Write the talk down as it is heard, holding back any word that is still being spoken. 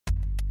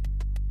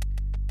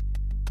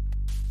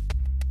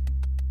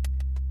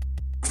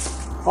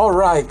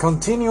Alright,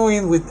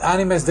 continuing with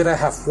animes that I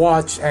have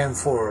watched, and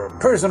for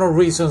personal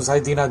reasons I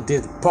did not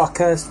did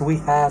podcast, we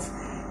have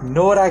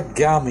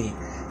Noragami.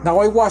 Now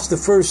I watched the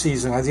first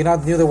season, I did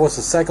not knew there was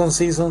a second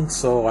season,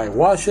 so I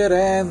watched it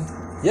and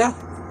yeah,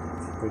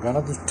 we're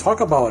gonna talk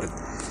about it.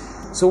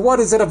 So what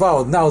is it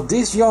about? Now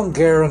this young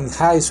girl in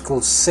high school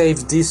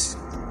saved this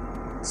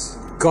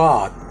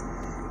god,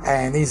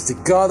 and he's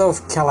the god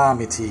of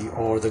calamity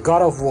or the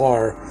god of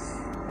war,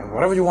 and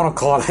whatever you want to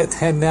call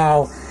it, and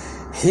now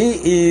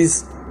he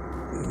is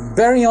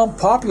very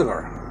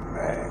unpopular.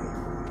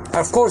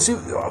 Of course, he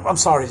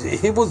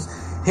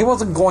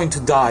wasn't going to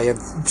die,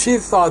 and she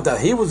thought that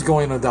he was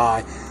going to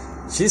die.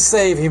 She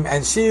saved him,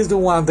 and she's the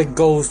one that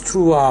goes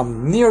through a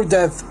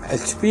near-death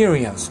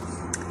experience.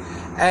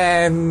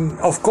 And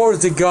of course,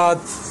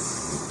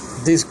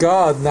 this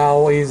god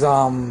now is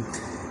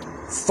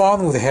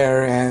fun with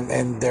her,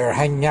 and they're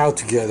hanging out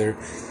together.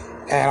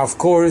 And of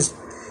course,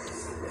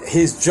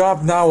 his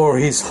job now, or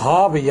his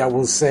hobby, I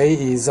will say,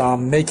 is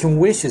making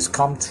wishes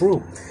come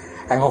true.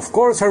 And of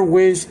course, her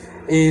wish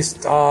is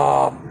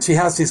she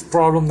has this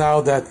problem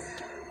now that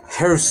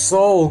her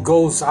soul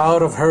goes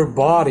out of her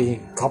body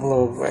a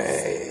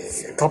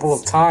couple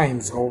of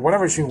times, or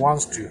whatever she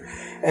wants to.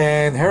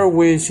 And her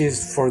wish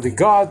is for the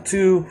god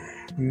to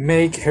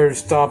make her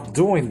stop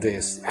doing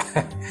this.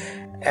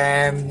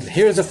 And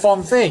here's the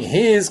fun thing: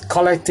 he is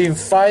collecting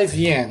 5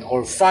 yen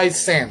or 5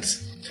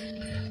 cents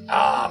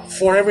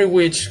for every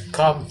wish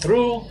come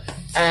through,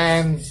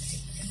 and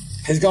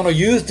he's gonna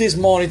use this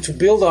money to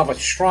build up a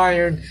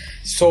shrine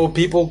so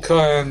people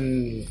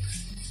can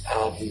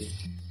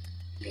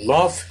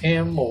love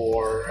him,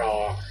 or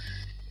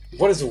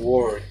what is the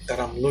word that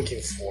I'm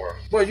looking for?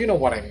 Well, you know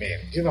what I mean.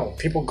 You know,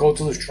 people go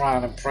to the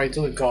shrine and pray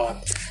to the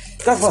god.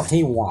 That's what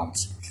he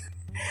wants.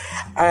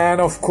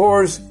 And of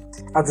course,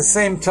 at the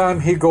same time,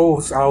 he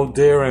goes out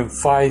there and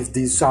fights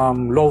these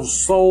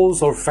lost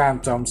souls or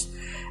phantoms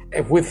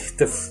with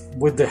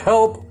the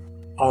help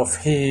of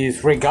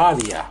his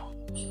regalia.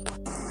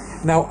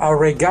 Now, a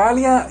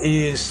regalia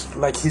is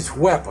like his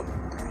weapon,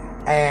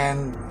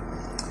 and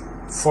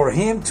for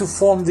him to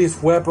form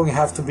this weapon, it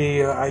has to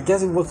be, I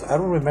guess it was, I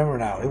don't remember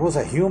now, it was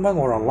a human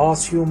or a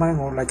lost human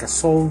or like a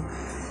soul.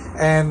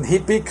 And he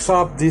picks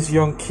up this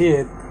young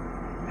kid,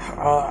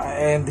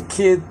 and the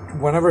kid,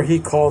 whenever he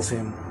calls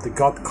him, the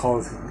god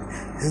calls him,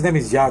 his name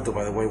is Yato,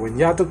 by the way. When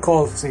Yato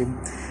calls him,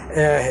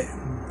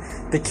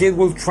 the kid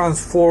will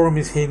transform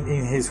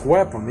in his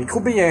weapon. It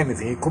could be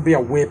anything. It could be a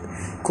whip,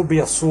 it could be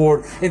a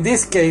sword. In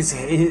this case,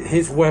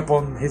 his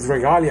weapon, his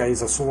regalia,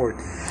 is a sword.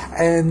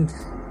 And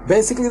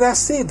basically,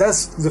 that's it.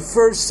 That's the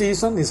first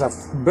season. It's a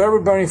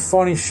very, very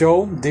funny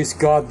show. This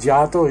god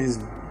Yato is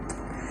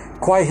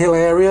quite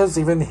hilarious.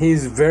 Even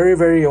he's very,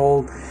 very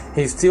old,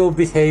 he still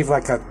behaves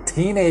like a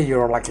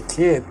teenager or like a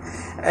kid.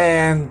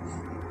 And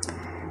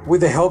with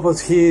the help of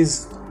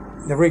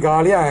the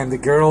regalia and the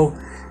girl,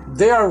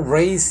 they are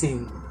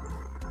raising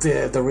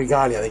the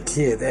regalia, the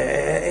kid.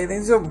 And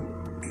it's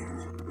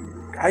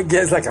I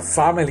guess like a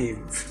family.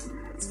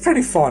 It's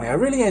pretty funny. I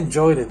really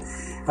enjoyed it.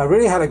 I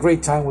really had a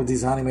great time with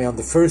this anime on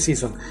the first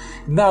season.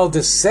 Now,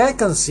 the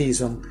second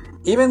season,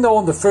 even though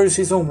on the first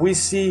season we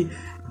see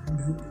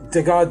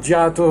the god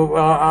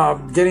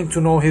Yato getting to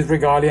know his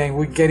regalia and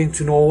we're getting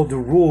to know all the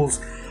rules,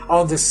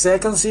 on the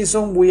second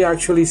season we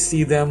actually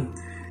see them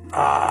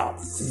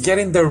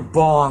getting their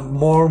bond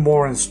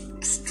more and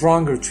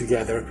stronger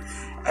together.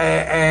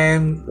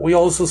 And we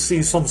also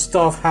see some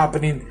stuff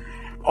happening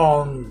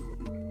on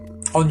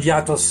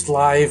Yato's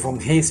life, on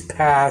his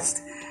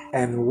past,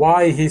 and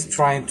why he's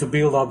trying to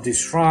build up this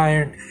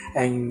shrine,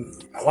 and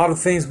a lot of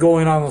things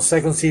going on the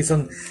second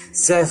season.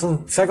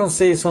 Second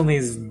season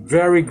is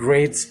very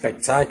great,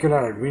 spectacular.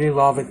 I really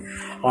love it.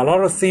 A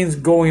lot of things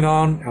going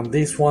on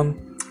this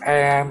one,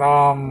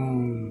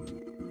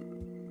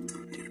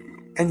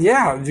 and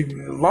yeah,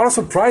 a lot of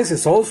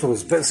surprises also,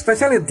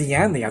 especially at the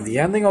ending. At the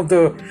ending of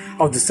the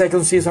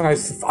second season,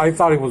 I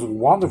thought it was a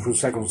wonderful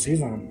second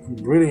season.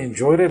 Really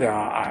enjoyed it,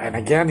 and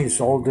again,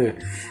 it's all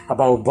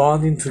about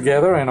bonding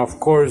together. And of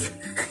course,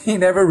 he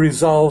never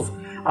resolved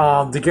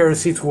the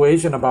girl's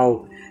situation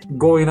about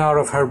going out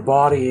of her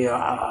body,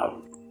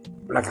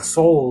 like a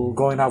soul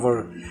going out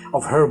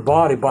of her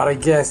body. But I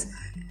guess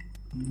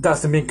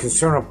that's the main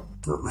concern of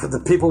the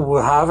people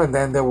will have, and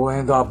then they will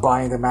end up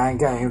buying the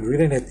manga and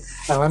reading it.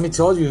 And let me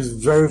tell you, it's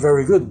very,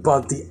 very good.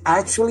 But the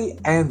actually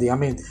ending, I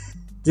mean,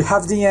 you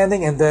have the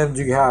ending, and then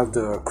you have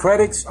the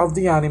credits of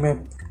the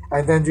anime,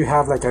 and then you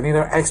have like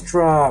another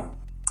extra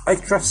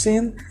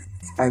scene,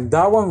 and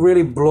that one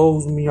really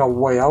blows me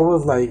away. I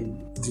was like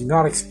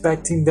not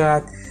expecting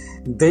that.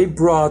 They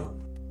brought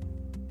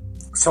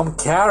some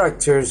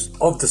characters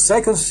of the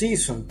second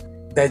season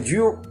that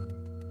you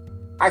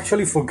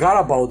actually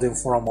forgot about them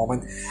for a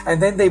moment,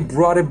 and then they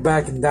brought it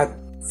back in that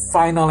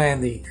final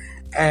ending,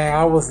 and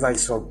I was like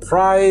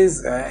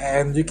surprised.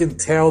 And you can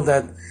tell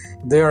that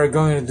they are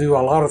going to do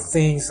a lot of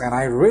things, and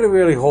I really,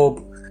 really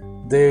hope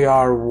they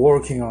are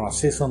working on a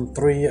season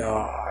 3,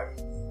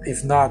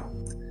 if not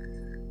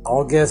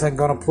I'll guess I'm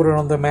gonna put it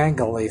on the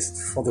manga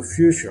list for the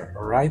future.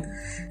 All right.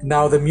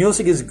 Now the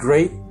music is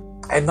great,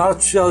 and not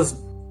just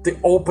the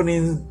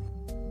opening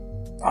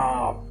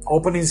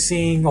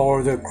scene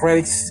or the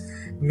credits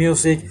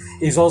music,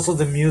 is also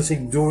the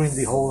music during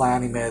the whole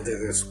anime.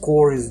 The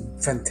score is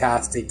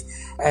fantastic,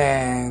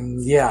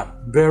 and yeah,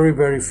 very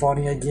very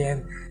funny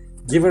again.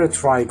 Give it a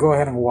try. Go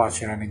ahead and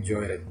watch it and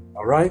enjoy it.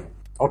 All right.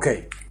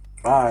 Okay.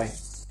 Bye.